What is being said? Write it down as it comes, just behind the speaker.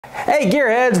Hey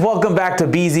Gearheads, welcome back to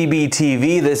BZB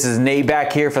TV. This is Nate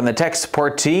back here from the tech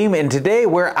support team, and today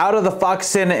we're out of the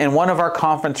Foxton in one of our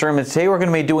conference rooms. Today we're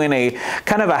going to be doing a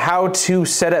kind of a how-to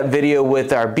setup video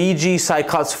with our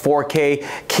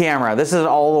BG-Cyclops-4K camera. This is an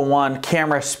all-in-one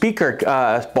camera speaker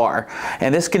bar,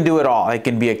 and this can do it all. It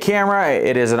can be a camera,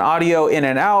 it is an audio in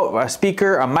and out, a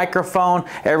speaker, a microphone,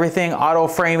 everything, auto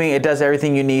framing. It does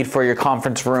everything you need for your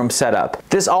conference room setup.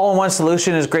 This all-in-one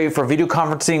solution is great for video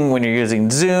conferencing when you're using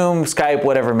Zoom, Skype,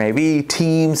 whatever it may be,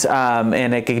 Teams,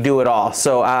 and it can do it all.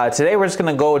 So today we're just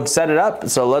going to go and set it up.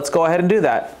 So let's go ahead and do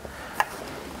that.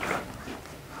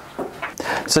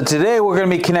 So today we're going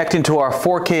to be connecting to our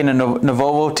 4K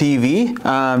Novovo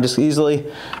TV. Just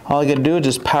easily, all I got to do is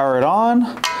just power it on.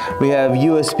 We have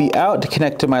USB out to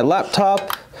connect to my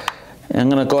laptop. And I'm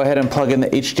going to go ahead and plug in the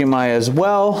HDMI as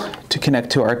well to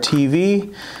connect to our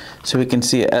TV so we can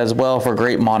see it as well for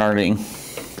great monitoring.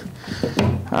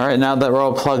 All right, now that we're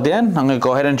all plugged in, I'm going to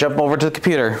go ahead and jump over to the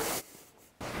computer.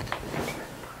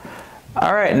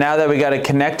 All right, now that we got it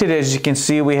connected, as you can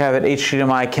see, we have an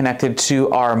HDMI connected to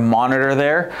our monitor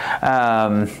there.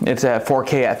 It's at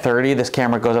 4K at 30. This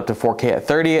camera goes up to 4K at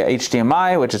 30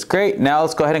 HDMI, which is great. Now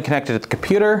let's go ahead and connect it to the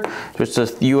computer. Which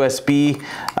is USB.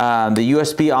 The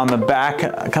USB on the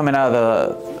back coming out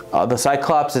of the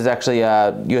Cyclops is actually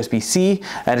USB-C.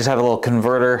 I just have a little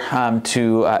converter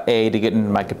to A to get into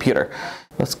my computer.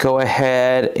 Let's go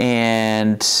ahead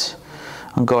and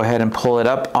I'll go ahead and pull it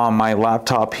up on my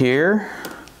laptop here.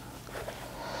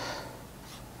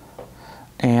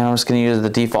 And I'm just going to use the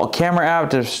default camera app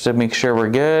just to make sure we're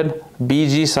good.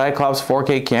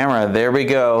 BG-Cyclops-4K camera. There we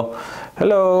go.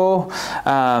 Hello.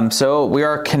 So we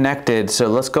are connected. So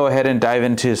let's go ahead and dive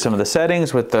into some of the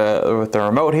settings with the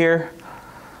remote here.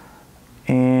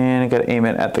 And I got to aim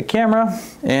it at the camera.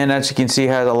 And as you can see, it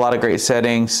has a lot of great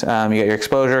settings. You got your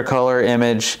exposure, color,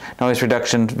 image, noise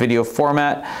reduction, video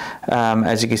format.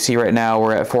 As you can see right now,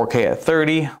 we're at 4K at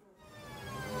 30.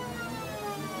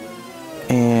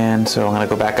 And so I'm going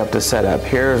to go back up to setup.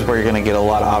 Here's where you're going to get a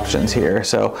lot of options here.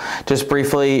 So just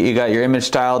briefly, you got your image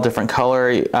style, different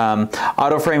color.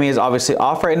 Auto framing is obviously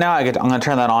off right now. I'm going to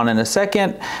turn that on in a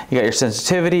second. You got your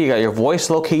sensitivity, you got your voice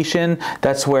location.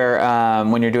 That's where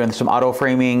when you're doing some auto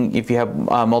framing, if you have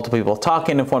multiple people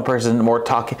talking, if one person is more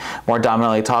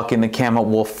dominantly talking, the camera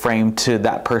will frame to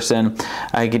that person.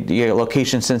 You get your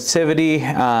location sensitivity,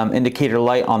 indicator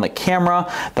light on the camera.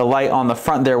 The light on the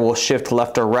front there will shift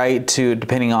left or right to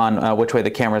depending on which way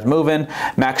the camera is moving.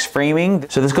 Max framing.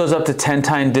 So this goes up to 10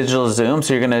 times digital zoom.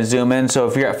 So you're going to zoom in. So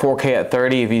if you're at 4K at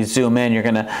 30, if you zoom in, you're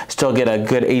going to still get a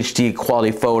good HD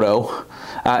quality photo.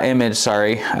 Image,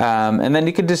 sorry. And then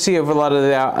you can just see a lot of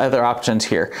the other options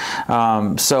here.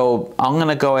 So I'm going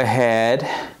to go ahead.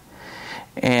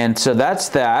 And so that's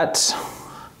that.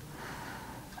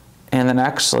 And then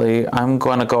actually, I'm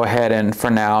going to go ahead and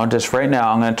for now, just right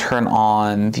now, I'm going to turn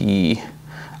on the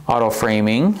auto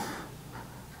framing.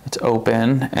 It's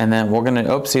open, and then we're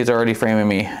gonna, oops, it's already framing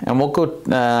me. And we'll go,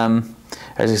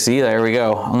 as you see, there we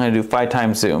go. I'm gonna do 5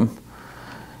 times zoom.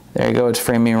 There you go, it's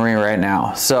framing me right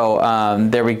now. So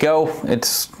there we go,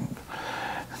 it's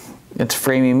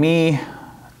framing me,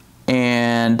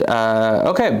 and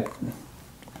okay.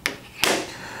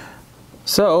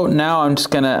 So now I'm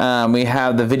just gonna, we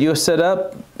have the video set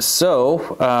up.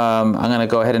 So I'm gonna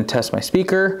go ahead and test my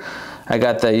speaker. I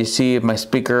got that, you see my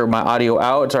speaker, my audio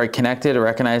out, it's already connected, it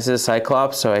recognizes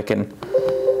Cyclops, so you can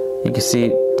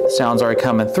see sounds already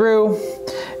coming through.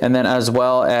 And then as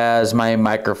well as my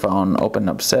microphone, open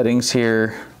up settings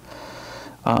here.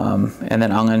 And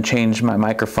then I'm going to change my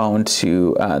microphone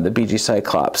to the BG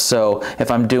Cyclops. So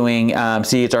if I'm doing,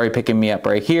 see it's already picking me up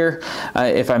right here.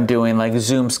 If I'm doing like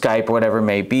Zoom, Skype, or whatever it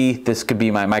may be, this could be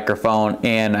my microphone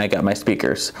and I got my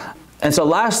speakers. And so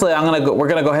lastly, we're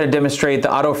gonna go ahead and demonstrate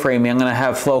the auto framing. I'm gonna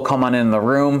have Flo come on in the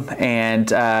room and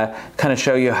kind of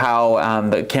show you how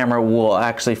the camera will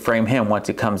actually frame him once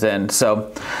he comes in.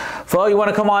 So Flo, you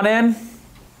wanna come on in?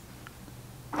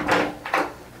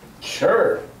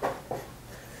 Sure.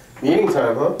 Meeting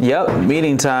time, huh? Yep,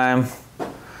 meeting time.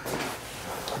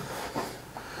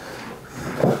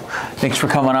 Thanks for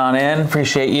coming on in,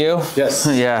 appreciate you. Yes.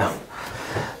 Yeah.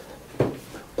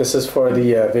 This is for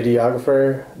the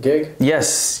videographer gig?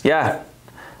 Yes, yeah.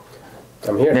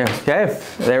 I'm here. Yeah. Okay,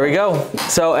 there we go.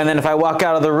 So, and then if I walk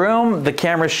out of the room, the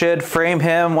camera should frame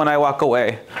him when I walk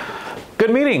away. Good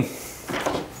meeting.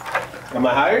 Am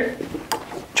I hired?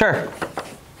 Sure.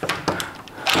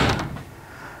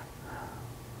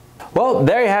 Well,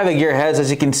 there you have it, gearheads. As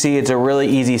you can see, it's a really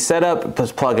easy setup.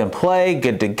 Just plug and play,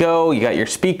 good to go. You got your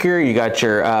speaker, you got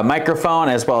your microphone,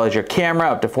 as well as your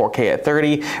camera up to 4K at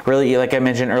 30. Really, like I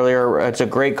mentioned earlier, it's a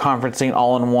great conferencing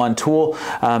all-in-one tool.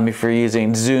 If you're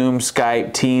using Zoom,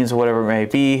 Skype, Teams, whatever it may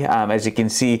be. As you can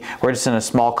see, we're just in a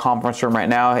small conference room right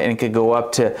now, and it could go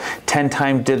up to 10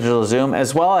 times digital zoom,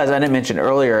 as well as I didn't mention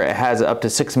earlier, it has up to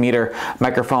 6-meter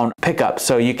microphone pickup,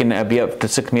 so you can be up to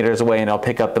 6 meters away and it'll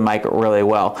pick up the mic really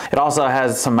well. It also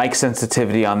has some mic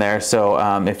sensitivity on there, so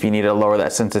if you need to lower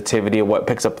that sensitivity of what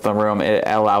picks up the room, it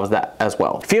allows that as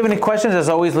well. If you have any questions, as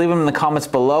always, leave them in the comments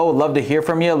below. Love to hear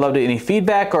from you, love to any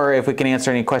feedback, or if we can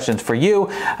answer any questions for you.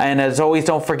 And as always,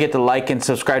 don't forget to like and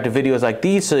subscribe to videos like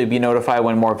these so you'll be notified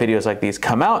when more videos like these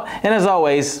come out. And as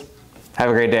always, have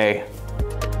a great day.